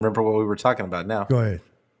remember what we were talking about now. Go ahead.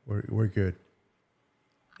 We're good.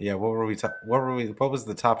 Yeah, what were we? What was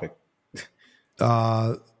the topic?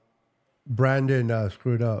 Brandon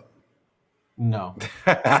screwed up. No.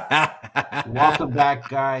 Welcome back,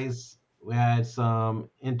 guys. We had some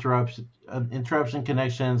interruption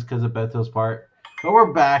connections because of Beto's part, but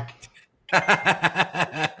we're back.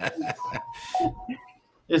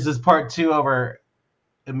 This is part 2 of our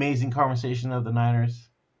amazing conversation of the Niners.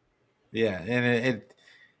 Yeah, and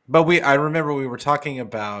I remember we were talking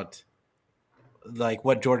about like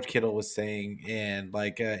what George Kittle was saying, and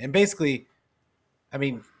and basically, I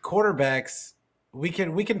mean, quarterbacks. We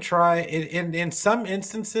can try in some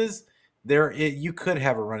instances you could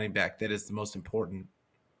have a running back that is the most important.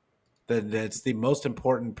 That's the most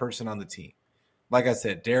important person on the team. Like I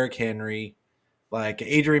said, Derrick Henry, like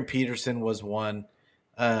Adrian Peterson was one.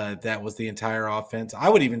 That was the entire offense. I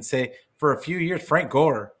would even say for a few years, Frank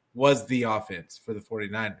Gore was the offense for the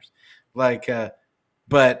 49ers.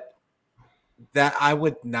 But that I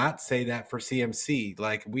would not say that for CMC.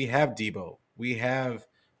 Like we have Debo, we have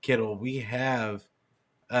Kittle, we have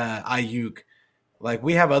Ayuk. Like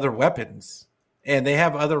we have other weapons. And they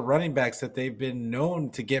have other running backs that they've been known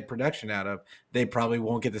to get production out of. They probably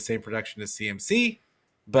won't get the same production as CMC,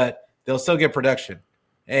 but they'll still get production.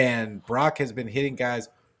 And Brock has been hitting guys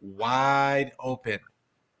wide open.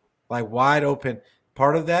 Like wide open.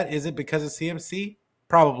 Part of that, is it because of CMC?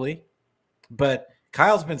 Probably. But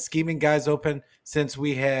Kyle's been scheming guys open since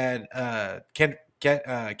we had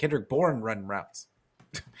Kendrick Bourne run routes.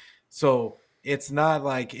 So it's not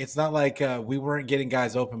like we weren't getting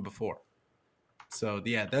guys open before. So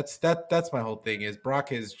yeah, that's my whole thing. Is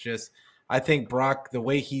Brock is just, I think Brock, the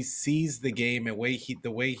way he sees the game and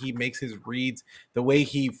the way he makes his reads, the way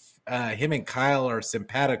him and Kyle are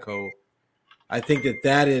simpatico, I think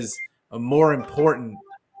that is more important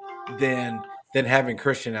than having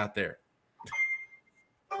Christian out there.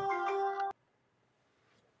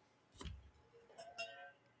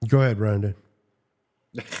 Go ahead, Brandon.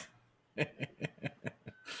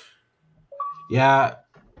 Yeah,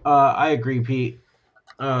 I agree, Pete.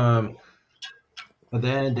 At the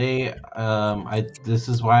end of the day, this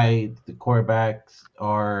is why the quarterbacks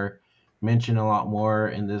are mentioned a lot more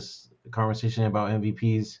in this conversation about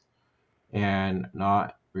MVPs and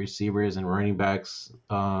not receivers and running backs.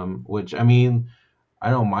 Which, I mean, I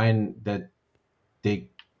don't mind that they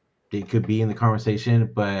could be in the conversation,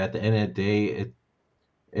 but at the end of the day,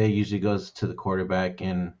 it usually goes to the quarterback,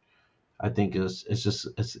 and I think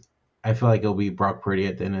I feel like it'll be Brock Purdy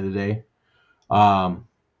at the end of the day.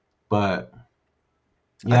 But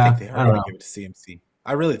yeah, I think they are going to give it to CMC.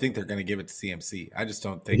 I really think they're going to give it to CMC. I just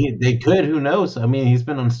don't think they could. Who knows? I mean, he's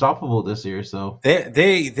been unstoppable this year, so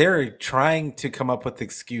they're trying to come up with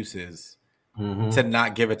excuses to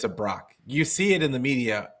not give it to Brock. You see it in the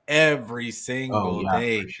media every single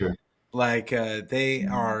day. For sure. Like they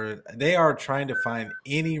are trying to find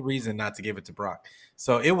any reason not to give it to Brock.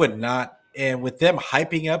 So it would not, and with them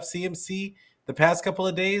hyping up CMC the past couple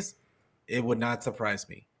of days, it would not surprise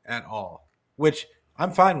me at all. Which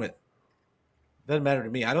I'm fine with. Doesn't matter to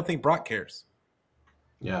me. I don't think Brock cares.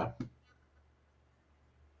 Yeah.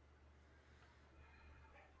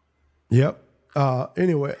 Yep.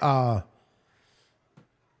 Anyway,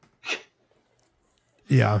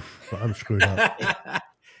 yeah, I'm screwed up.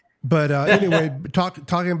 But anyway,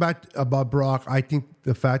 talking about Brock, I think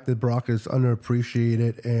the fact that Brock is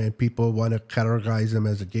underappreciated and people want to categorize him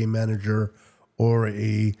as a game manager or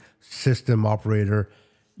a system operator,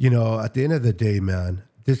 at the end of the day, man,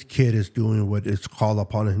 this kid is doing what is called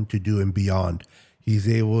upon him to do and beyond. He's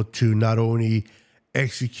able to not only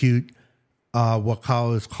execute what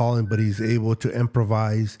Kyle is calling, but he's able to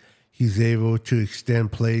improvise. He's able to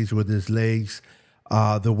extend plays with his legs,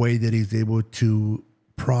 the way that he's able to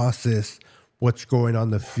process what's going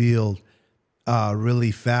on the field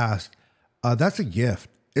really fast. That's a gift.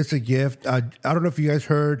 It's a gift. I don't know if you guys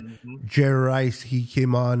heard Jerry Rice. He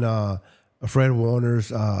came on Fred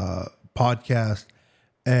Warner's podcast,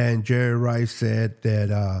 and Jerry Rice said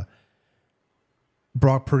that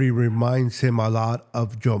Brock Purdy reminds him a lot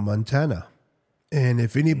of Joe Montana. And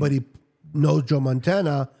if anybody knows Joe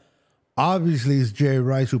Montana, obviously it's Jerry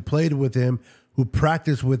Rice, who played with him, who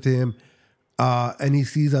practiced with him, and he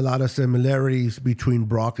sees a lot of similarities between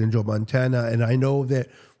Brock and Joe Montana. And I know that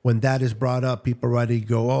when that is brought up, people already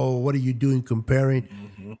go, "Oh, what are you doing comparing?"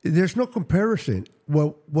 There's no comparison.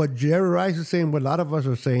 What Jerry Rice is saying, what a lot of us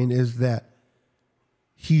are saying, is that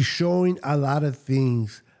he's showing a lot of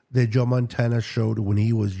things that Joe Montana showed when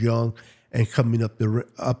he was young and coming up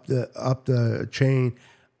the chain,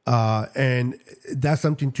 and that's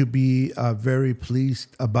something to be very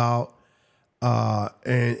pleased about.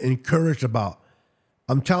 and encouraged about.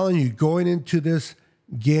 I'm telling you, going into this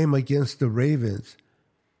game against the Ravens,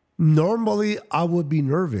 normally I would be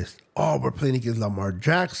nervous. Oh, we're playing against Lamar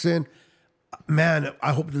Jackson. Man,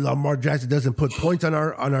 I hope that Lamar Jackson doesn't put points on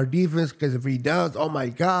our defense, because if he does, oh my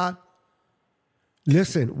God.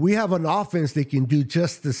 Listen, we have an offense that can do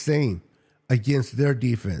just the same against their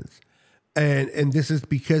defense. And this is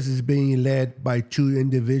because it's being led by two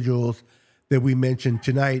individuals that we mentioned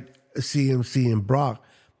tonight, CMC and Brock.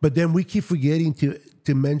 But then we keep forgetting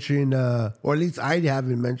to mention, or at least I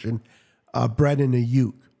haven't mentioned, Brandon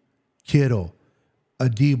Ayuk, Kittle,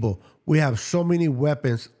 Adebo. We have so many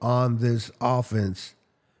weapons on this offense,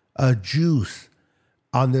 juice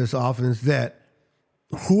on this offense, that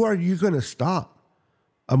who are you going to stop?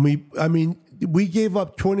 I mean, we gave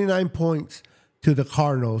up 29 points to the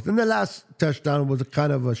Cardinals. And the last touchdown was a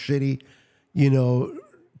kind of a shitty,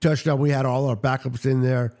 touchdown. We had all our backups in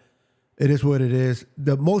there. It is what it is.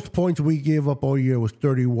 The most points we gave up all year was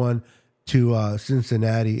 31 to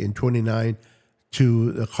Cincinnati and 29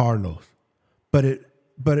 to the Cardinals. But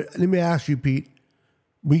let me ask you, Pete.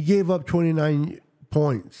 We gave up 29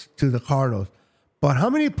 points to the Cardinals. But how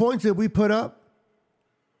many points did we put up?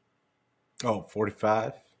 Oh,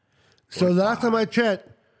 45. So the last time I checked,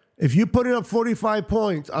 if you put up 45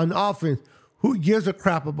 points on offense, who gives a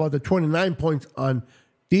crap about the 29 points on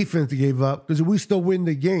defense they gave up? Because we still win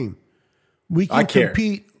the game. We can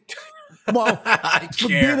compete. Well,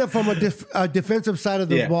 being it from a defensive side of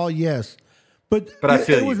the ball, yes. But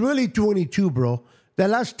it was really 22, bro. That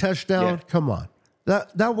last touchdown, come on.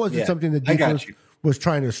 That wasn't something the defense was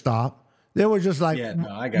trying to stop. They were just like,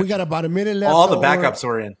 we got about a minute left. All the backups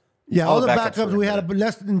were in. Yeah, all the backups. We had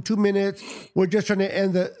less than 2 minutes. We're just trying to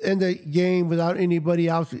end the game without anybody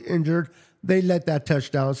else injured. They let that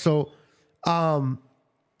touchdown. So, to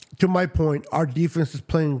my point, our defense is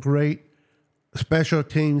playing great. Special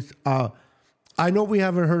teams. I know we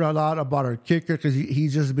haven't heard a lot about our kicker because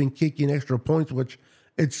he's just been kicking extra points, which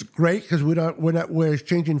it's great because we're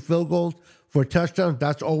exchanging field goals for touchdowns.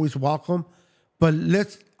 That's always welcome. But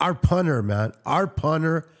our punter, man. Our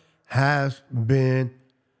punter has been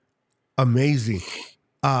amazing.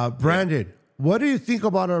 Brandon, what do you think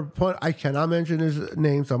about our punter? I cannot mention his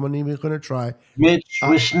name, so I'm not even going to try. Mitch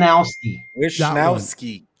Wishnowsky.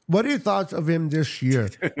 Wishnowsky. What are your thoughts of him this year?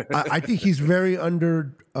 I think he's very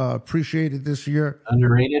appreciated this year.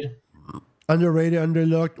 Underrated,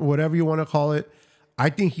 underlooked, whatever you want to call it. I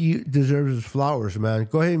think he deserves his flowers, man.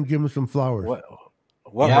 Go ahead and give him some flowers.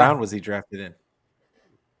 What round was he drafted in?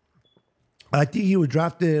 I think he was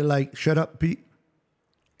drafted shut up, Pete.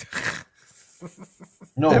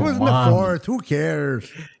 No, it was in the fourth. Who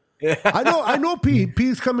cares? I know Pete.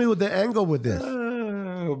 Pete's coming with the angle with this.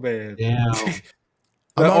 Oh, man. Damn.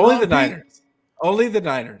 Only the Niners. Only the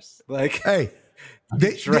Niners. Hey,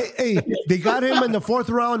 they got him in the fourth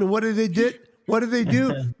round, and what did they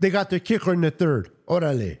do? They got the kicker in the third.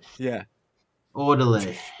 Orale. Yeah.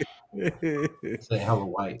 Orale. Say hella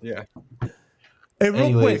white. Yeah. Hey,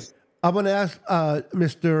 real quick, I'm going to ask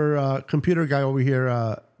Mr. Computer guy over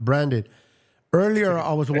here, Brandon. Earlier,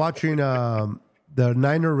 I was watching the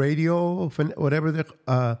Niner Radio, whatever they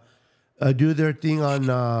do their thing on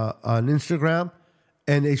Instagram.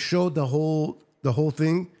 And they showed the whole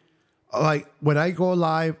thing. Like when I go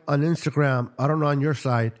live on Instagram, I don't know on your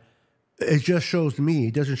side, it just shows me.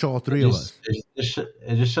 It doesn't show all three of us.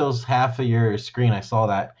 It just shows half of your screen. I saw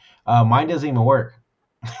that. Mine doesn't even work.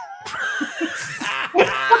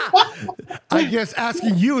 I guess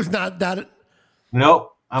asking you is not that.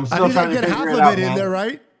 Nope. I'm still trying to get figure half it of out, it in there,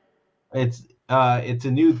 right? It's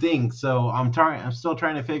a new thing, so I'm still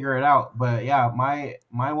trying to figure it out. But yeah, mine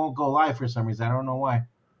won't go live for some reason. I don't know why.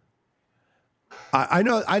 I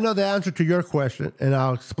know the answer to your question, and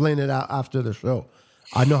I'll explain it out after the show.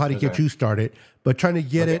 I know how to get you started, but trying to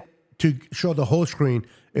get it to show the whole screen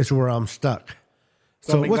is where I'm stuck.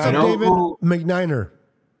 So what's up, David McNiner?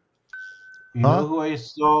 You know who I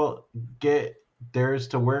saw get theirs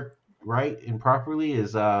to work right and properly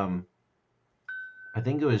is I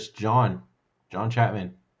think it was John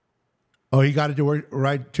Chapman. Oh, he got it to work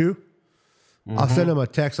right too? Mm-hmm. I'll send him a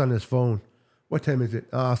text on his phone. What time is it?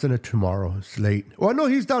 I'll send it tomorrow. It's late. Well, no,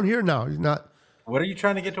 he's down here now. He's not. What are you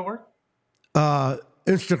trying to get to work?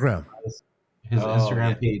 Instagram. His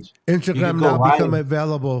Instagram page. Instagram now become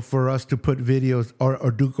available for us to put videos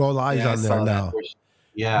or do go lives on there now.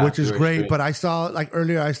 Yeah, which is great. But I saw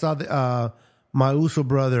earlier. I saw my Uso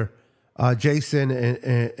brother Jason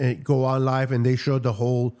and go on live, and they showed the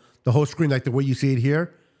whole screen like the way you see it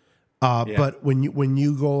here. But when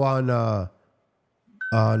you go on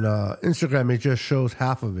Instagram, it just shows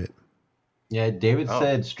half of it. Yeah, David Oh.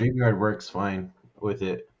 said StreamYard works fine with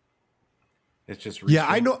it. It's just Yeah,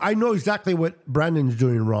 restream. I know exactly what Brandon's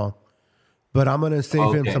doing wrong, but I'm gonna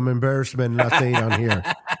save him Okay. some embarrassment and not saying it on here.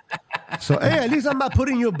 So hey, at least I'm not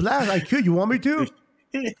putting you a blast. I could. You want me to?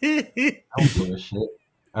 I don't give a shit.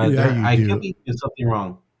 Yeah, you I do. could be doing something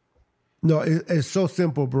wrong. No, it's so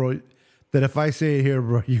simple, bro. That if I say it here,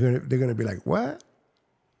 bro, they're gonna be like, "What?"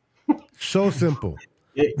 So simple.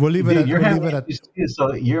 We'll leave it Dude, at. you're We'll having leave it at. issues too,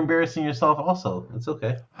 so you're embarrassing yourself also. It's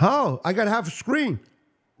okay. How? I gotta have a screen.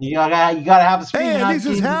 You gotta have a screen. Hey, at Have least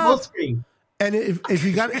it's full half. screen. And if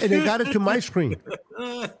you got and they got it to my screen.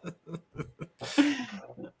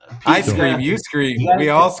 I scream, you scream, we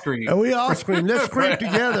all scream. And we all scream. Let's scream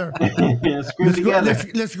together. Screw together.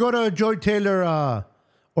 Let's go to a Joy Taylor,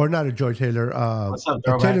 or not a Joy Taylor, What's up, a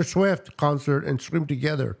Throwback? Taylor Swift concert and scream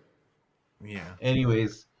together. Yeah.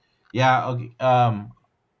 Anyways, yeah. Okay.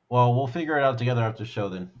 Well, we'll figure it out together after the show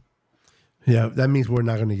then. Yeah, that means we're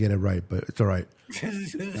not going to get it right, but it's all right.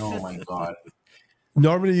 Oh my god.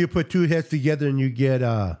 Normally, you put two heads together and you get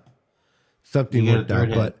something You get a worked out. third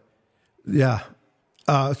head. But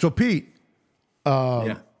yeah. So Pete,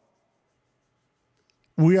 Yeah.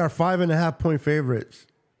 we are 5.5 point favorites.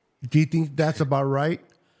 Do you think that's about right,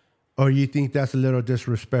 or you think that's a little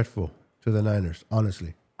disrespectful to the Niners?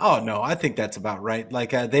 Honestly. Oh no, I think that's about right.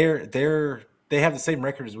 Like they have the same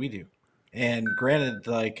record as we do, and granted,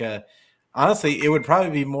 like honestly, it would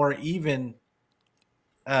probably be more even.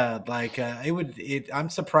 I'm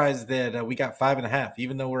surprised that we got 5.5,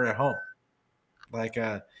 even though we're at home. Like,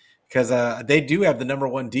 because they do have the number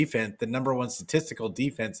one defense, the number one statistical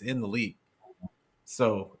defense in the league.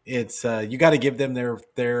 So it's you got to give them their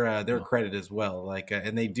credit as well. Like,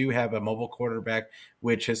 and they do have a mobile quarterback,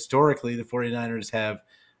 which historically the 49ers have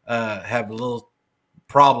a little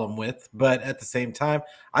problem with. But at the same time,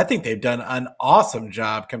 I think they've done an awesome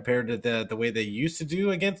job compared to the way they used to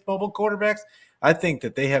do against mobile quarterbacks. I think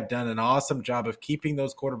that they have done an awesome job of keeping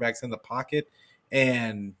those quarterbacks in the pocket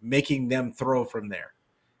and making them throw from there.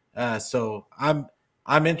 So I'm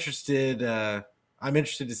interested. I'm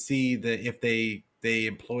interested to see if they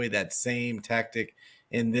employ that same tactic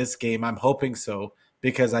in this game. I'm hoping so,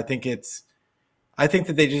 because I think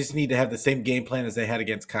that they just need to have the same game plan as they had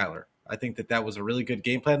against Kyler. I think that was a really good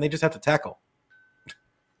game plan. They just have to tackle.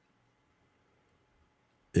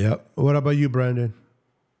 Yep. What about you, Brandon?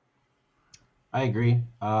 I agree.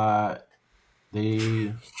 I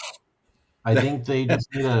think they just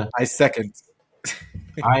need to. I second.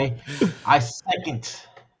 I second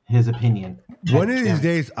his opinion. One of these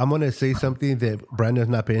days, I'm going to say something that Brandon's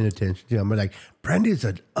not paying attention to. I'm gonna like, Brandon's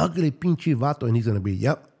an ugly pinche vato. And he's going to be,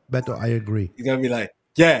 yep, Beto, I agree. He's gonna be like,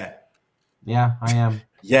 yeah, Yeah, I am.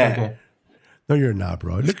 yeah. Okay. No, you're not,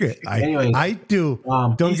 bro. Look at Anyway, I do.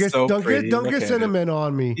 Don't he's so pretty. don't Look get at sentimental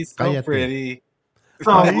on me. He's so Cállate. pretty.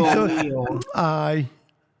 Oh, He's so- mío, Ay,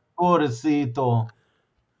 pobrecito.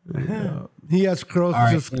 he has curls All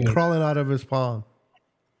right, just anyway. crawling out of his palm.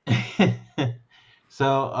 So,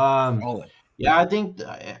 All it. yeah, I think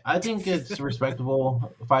it's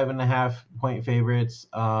respectable. 5.5 point favorites.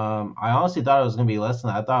 I honestly thought it was gonna be less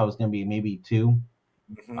than that. I thought it was gonna be maybe 2 Me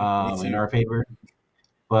in too. our favor,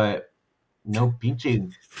 but no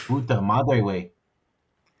pinche puta madre way.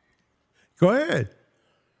 Go ahead.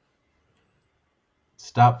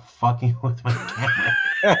 Stop fucking with my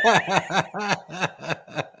camera.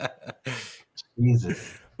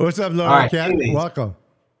 Jesus. What's up, Laura All right, Cat? anyways. Welcome.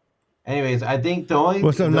 Anyways, I think the only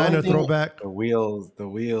What's up, the only Niner thing- throwback? The wheels. The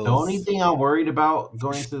only thing I'm worried about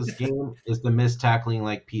going into this game is the missed tackling,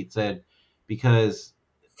 like Pete said, because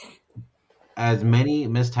as many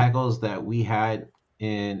missed tackles that we had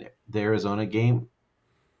in the Arizona game,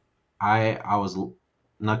 I was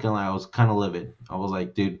not gonna lie, I was kind of livid. I was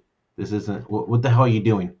like, dude, this isn't. What the hell are you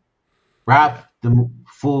doing? Wrap the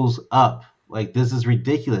fools up. Like, this is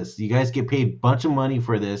ridiculous. You guys get paid a bunch of money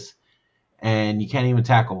for this, and you can't even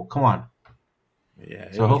tackle. Come on.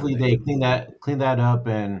 Yeah. So hopefully they clean that up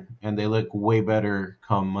and they look way better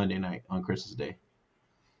come Monday night on Christmas Day.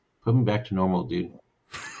 Put me back to normal, dude.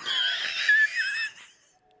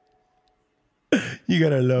 You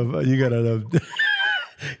gotta love.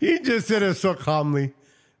 He just said it so calmly.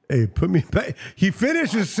 Hey, put me back. He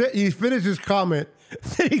finished his comment.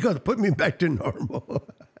 Then he goes, "Put me back to normal."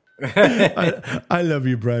 I love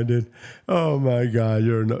you, Brandon. Oh my God,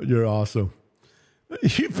 you're awesome.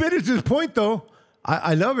 He finished his point though.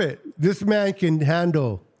 I love it. This man can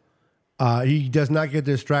handle. He does not get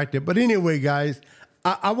distracted. But anyway, guys,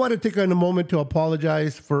 I want to take a moment to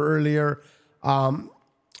apologize for earlier.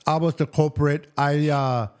 I was the culprit.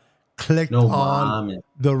 I clicked on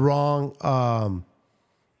the wrong. I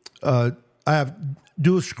have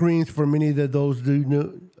dual screens for many of those do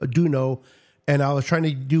know. And I was trying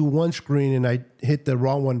to do one screen and I hit the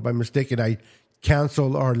wrong one by mistake, and I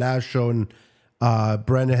canceled our last show, and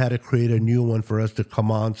Brandon had to create a new one for us to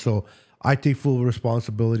come on. So I take full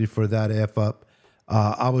responsibility for that F up.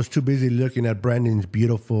 I was too busy looking at Brandon's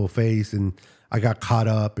beautiful face, and I got caught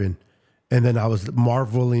up, and then I was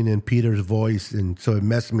marveling in Peter's voice, and so it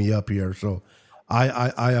messed me up here. So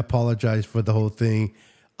I apologize for the whole thing.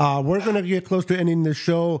 We're going to get close to ending the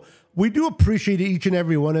show. We do appreciate each and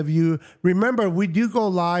every one of you. Remember, we do go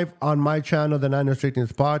live on my channel, the Niner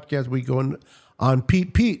Strictness Podcast. We go on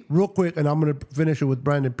Pete, real quick, and I'm going to finish it with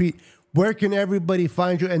Brandon. Pete, where can everybody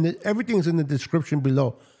find you? And everything's in the description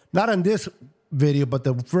below. Not on this video, but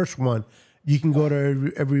the first one. You can go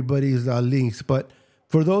to everybody's links. But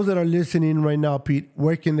for those that are listening right now, Pete,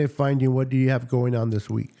 where can they find you? What do you have going on this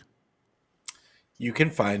week? You can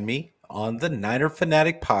find me on the Niner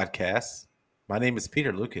Fanatic Podcast. My name is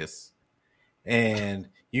Peter Lucas. And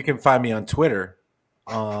you can find me on Twitter,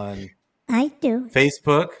 on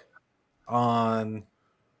Facebook, on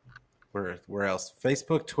where else?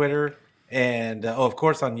 Facebook, Twitter, and of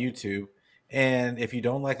course on YouTube. And if you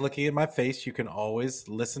don't like looking at my face, you can always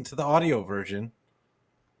listen to the audio version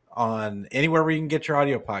on anywhere where you can get your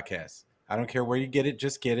audio podcast. I don't care where you get it,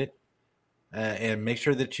 just get it. And make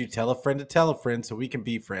sure that you tell a friend to tell a friend so we can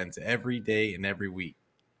be friends every day and every week.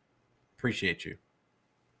 Appreciate you.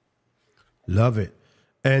 Love it.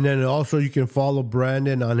 And then also you can follow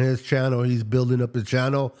Brandon on his channel. He's building up his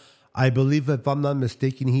channel. I believe, if I'm not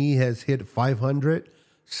mistaken, he has hit 500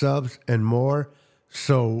 subs and more.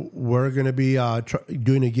 So we're going to be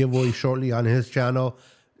doing a giveaway shortly on his channel.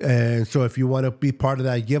 And so if you want to be part of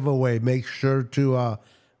that giveaway, make sure to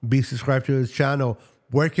be subscribed to his channel.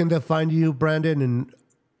 Where can they find you, Brandon?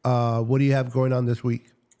 And what do you have going on this week?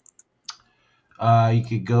 You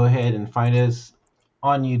could go ahead and find us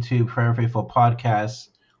on YouTube, Forever Faithful Podcast.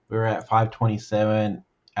 We're at 527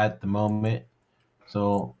 at the moment.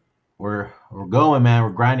 So we're going, man. We're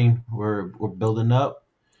grinding. We're building up.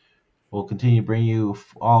 We'll continue to bring you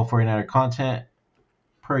all 49er content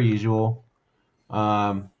per usual.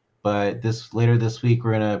 But later this week,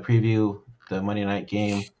 we're going to preview the Monday night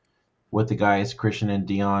game with the guys, Christian and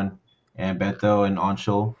Dion and Beto and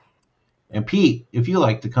Anshul. And Pete, if you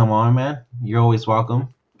like to come on, man, you're always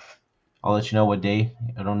welcome. I'll let you know what day.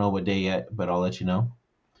 I don't know what day yet, but I'll let you know.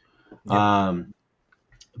 Yep.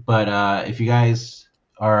 But if you guys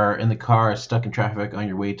are in the car, stuck in traffic on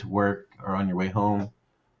your way to work or on your way home,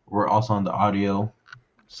 we're also on the audio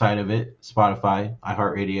side of it. Spotify,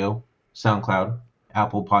 iHeartRadio, SoundCloud,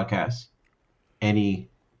 Apple Podcasts, any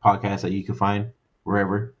podcast that you can find,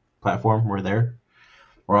 wherever platform, we're there.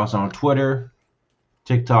 We're also on Twitter,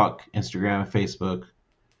 TikTok, Instagram, Facebook,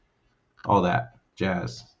 all that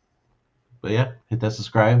jazz. But yeah, hit that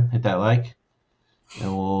subscribe, hit that like,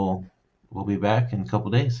 and we'll be back in a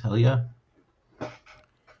couple days. Hell yeah.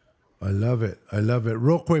 I love it. I love it.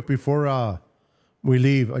 Real quick before we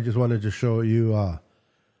leave, I just wanted to show you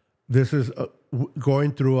this is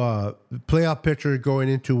going through a playoff picture going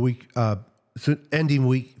into ending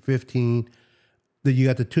week 15. That you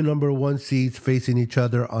got the two number one seeds facing each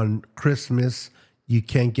other on Christmas. You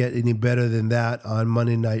can't get any better than that on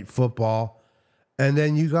Monday Night Football. And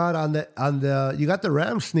then you got you got the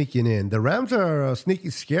Rams sneaking in. The Rams are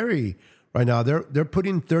sneaky scary right now. They're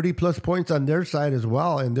putting 30 plus points on their side as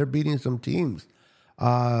well, and they're beating some teams.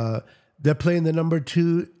 They're playing the number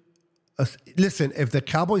two. Listen, if the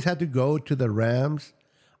Cowboys had to go to the Rams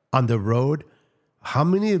on the road, how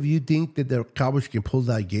many of you think that the Cowboys can pull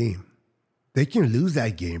that game? They can lose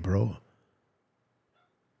that game, bro.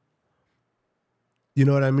 You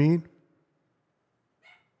know what I mean?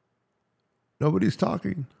 Nobody's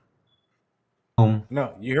talking.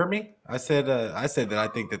 No, you hear me? I said that I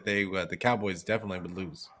think that the Cowboys definitely would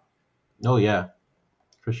lose. Oh yeah,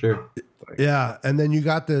 for sure. Yeah, and then you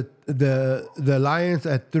got the Lions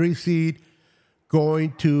at 3 seed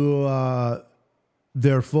going to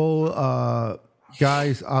their full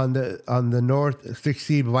guys on the north 6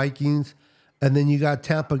 seed Vikings, and then you got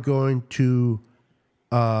Tampa going to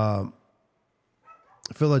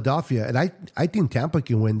Philadelphia, and I think Tampa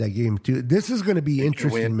can win that game too. This is going to be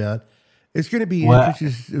interesting, man. It's going to be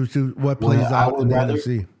interesting to what plays out in the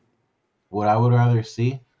NFC. What I would rather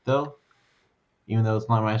see, though, even though it's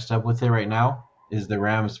not matched up with it right now, is the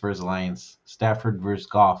Rams versus Lions. Stafford versus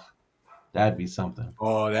Goff. That'd be something.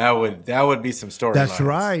 Oh, that would be some story. That's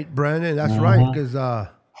right, Brandon. That's right, because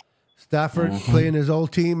Stafford playing his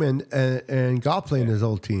old team and Goff playing his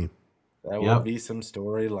old team. That would be some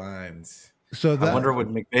storylines. So I wonder, would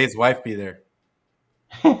McVay's wife be there?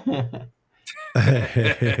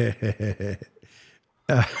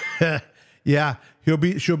 Yeah,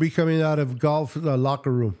 she'll be coming out of golf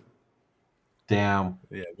locker room. Damn.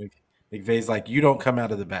 Yeah, McVay's like, you don't come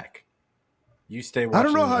out of the back. You stay watching. I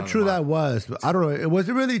don't know how true that was, but I don't know. Was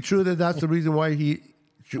it really true that that's the reason why he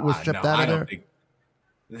was shipped out of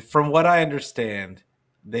there? From what I understand,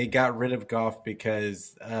 they got rid of Goff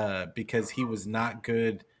because he was not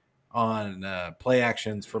good on play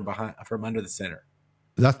actions from under the center.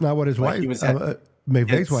 That's not what his wife,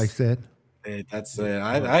 McVay's wife, said. That's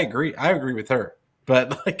I agree. I agree with her,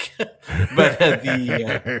 but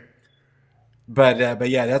but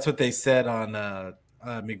yeah, that's what they said on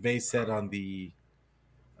McVay said on the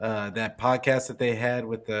that podcast that they had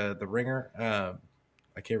with the Ringer.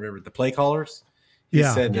 I can't remember the play callers. He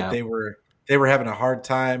said that they were having a hard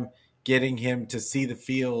time getting him to see the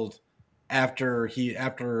field after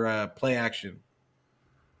play action.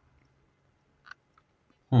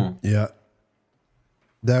 Yeah,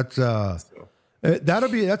 that's that's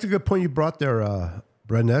a good point you brought there,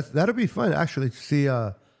 Brendan. That'll be fun actually to see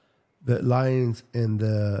the Lions and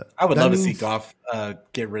the. I would love to see Goff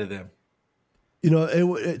get rid of them. You know,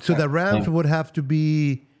 so the Rams would have to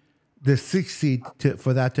be the 6th seed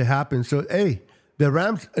for that to happen. So hey, the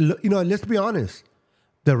Rams. You know, let's be honest.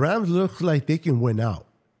 The Rams look like they can win out.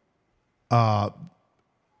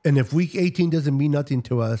 And if Week 18 doesn't mean nothing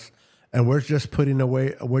to us, and we're just putting our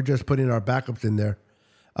backups in there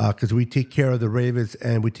because we take care of the Ravens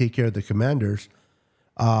and we take care of the Commanders,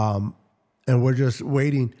 and we're just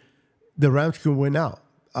waiting. The Rams can win out.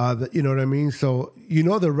 You know what I mean? So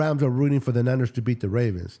the Rams are rooting for the Niners to beat the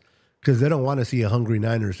Ravens because they don't want to see a hungry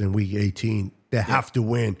Niners in Week 18. They have to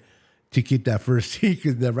win to keep that first seed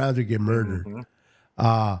because the Rams would get murdered.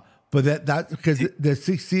 Mm-hmm. But that because the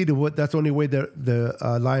 6th seed, that's the only way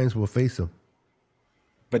the Lions will face them.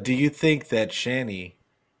 But do you think that Shanny,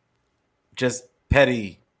 just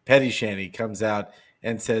petty Shanny, comes out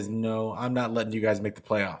and says, "No, I'm not letting you guys make the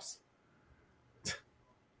playoffs"?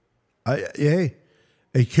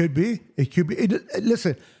 It could be. It could be.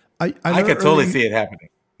 Listen, I could totally see it happening.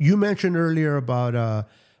 You mentioned earlier about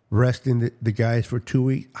resting the guys for 2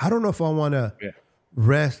 weeks. I don't know if I want to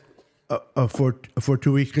rest for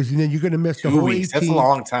 2 weeks because then you're going to miss the whole 18. That's a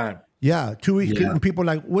long time. Yeah, 2 weeks. Yeah. And people are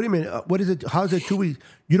like, what do you mean? What is it? How's it 2 weeks?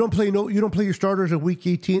 You don't play your starters at Week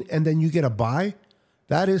 18 and then you get a bye?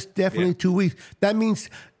 That is definitely 2 weeks. That means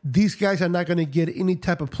these guys are not going to get any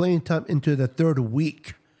type of playing time into the 3rd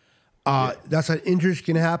week. That's an injuries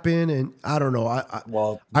can happen, and I don't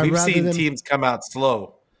know. We've seen teams come out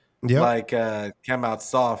slow, come out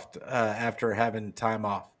soft after having time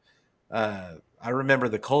off. I remember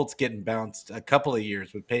the Colts getting bounced a couple of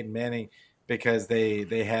years with Peyton Manning because they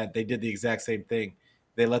did the exact same thing.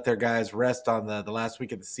 They let their guys rest on the last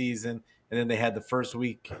week of the season, and then they had the first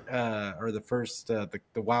week or the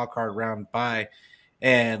wild card round bye,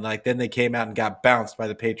 and then they came out and got bounced by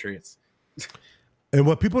the Patriots. And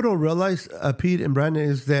what people don't realize, Pete and Brandon,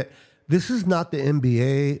 is that this is not the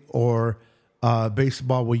NBA or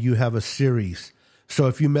baseball where you have a series. So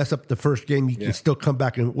if you mess up the first game, you can still come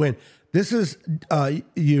back and win. This is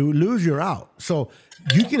you lose, you're out. So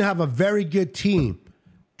you can have a very good team,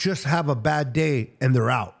 just have a bad day, and they're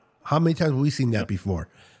out. How many times have we seen that before?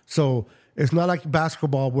 So it's not like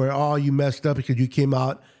basketball where, you messed up because you came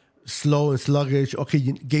out slow and sluggish. Okay,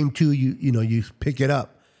 game 2, you pick it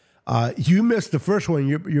up. You missed the first one,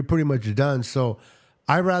 you're pretty much done. So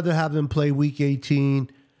I'd rather have them play Week 18,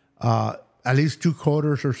 at least 2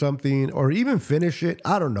 quarters or something, or even finish it.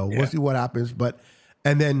 I don't know. We'll see what happens.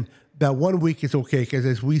 And then that 1 week is okay because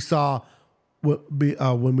as we saw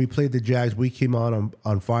when we played the Jags, we came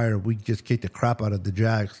on fire. We just kicked the crap out of the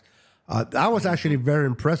Jags. That was actually very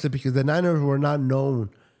impressive because the Niners were not known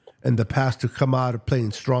in the past to come out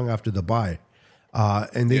playing strong after the bye.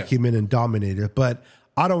 And they came in and dominated. But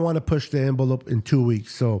I don't want to push the envelope in 2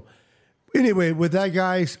 weeks. So anyway, with that,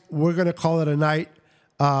 guys, we're going to call it a night.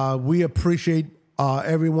 We appreciate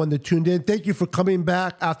everyone that tuned in. Thank you for coming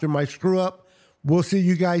back after my screw up. We'll see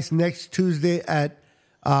you guys next Tuesday at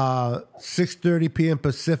 6:30 p.m.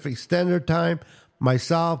 Pacific Standard Time.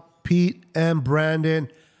 Myself, Pete, and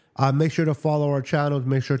Brandon. Make sure to follow our channels.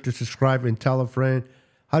 Make sure to subscribe and tell a friend.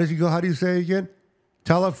 How does it go? How do you say it again?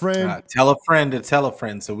 Tell a friend. Tell a friend to tell a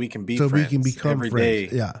friend so we can be friends. So we can become every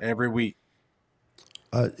friends. Day, every week.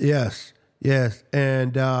 Yes.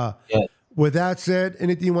 And with that said,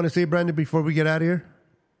 anything you want to say, Brandon, before we get out of here?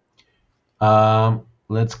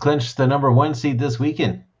 Let's clinch the number 1 seed this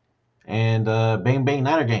weekend. And bang, bang,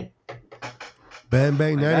 Niner gang. Bang,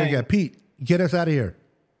 bang, Niner gang. Pete, get us out of here.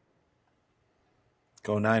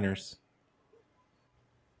 Go Niners.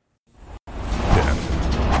 10,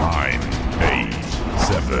 9, 8,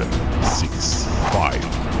 7, 6, 5,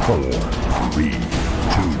 4, 3,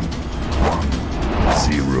 2, 1,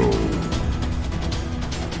 0.